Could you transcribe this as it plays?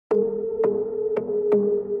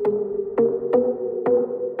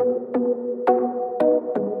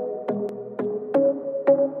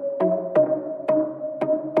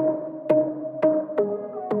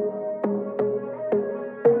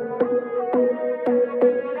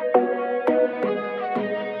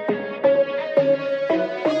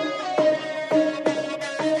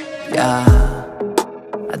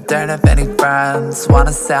have any friends.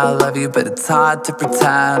 Wanna say I love you, but it's hard to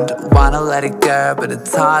pretend. Wanna let it go, but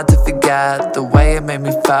it's hard to forget the way it made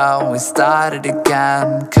me feel when we started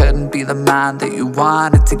again. Couldn't be the man that you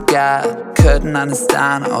wanted to get. Couldn't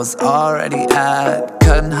understand, I was already at.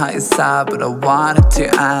 Couldn't hurt your side, but I wanted to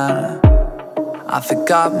end. I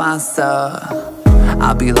forgot myself.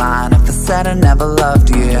 I'll be lying if I said I never loved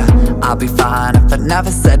you. I'll be fine if I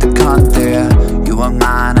never said to come through. You were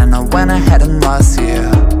mine and I went ahead and lost you,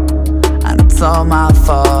 and it's all my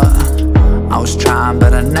fault. I was trying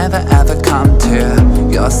but I never ever come to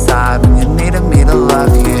your side when you needed me to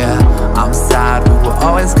love you. I'm sad we were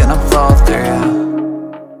always gonna fall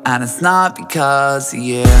through, and it's not because of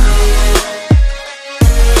you.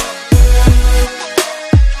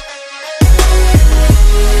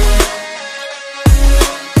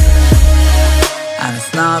 And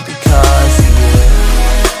it's not because of you.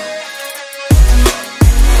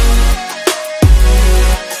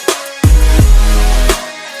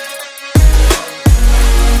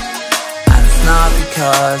 And it's not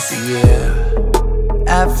because of you.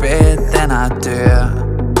 Everything I do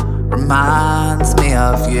reminds me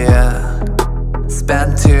of you.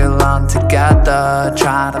 Spent too long together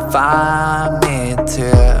trying to find me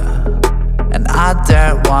too. And I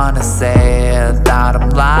don't wanna say that I'm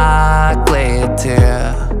likely to,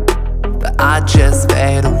 but I just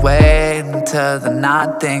fade away into the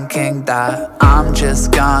night, thinking that I'm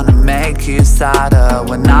just gonna make you sadder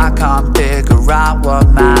when I can't figure out what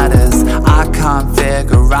matters. I can't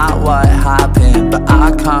figure out what happened, but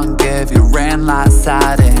I can't give you rain like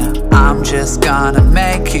satin. I'm just gonna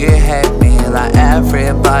make you hate me like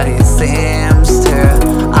everybody seems to.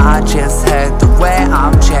 I just hate the way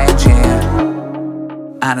I'm changing,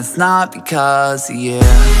 and it's not because of you.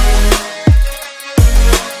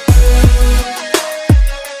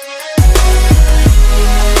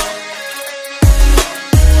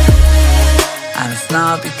 And it's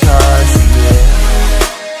not because of you.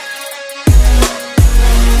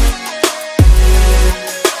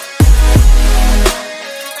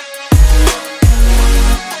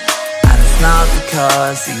 And it's not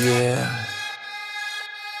because of you.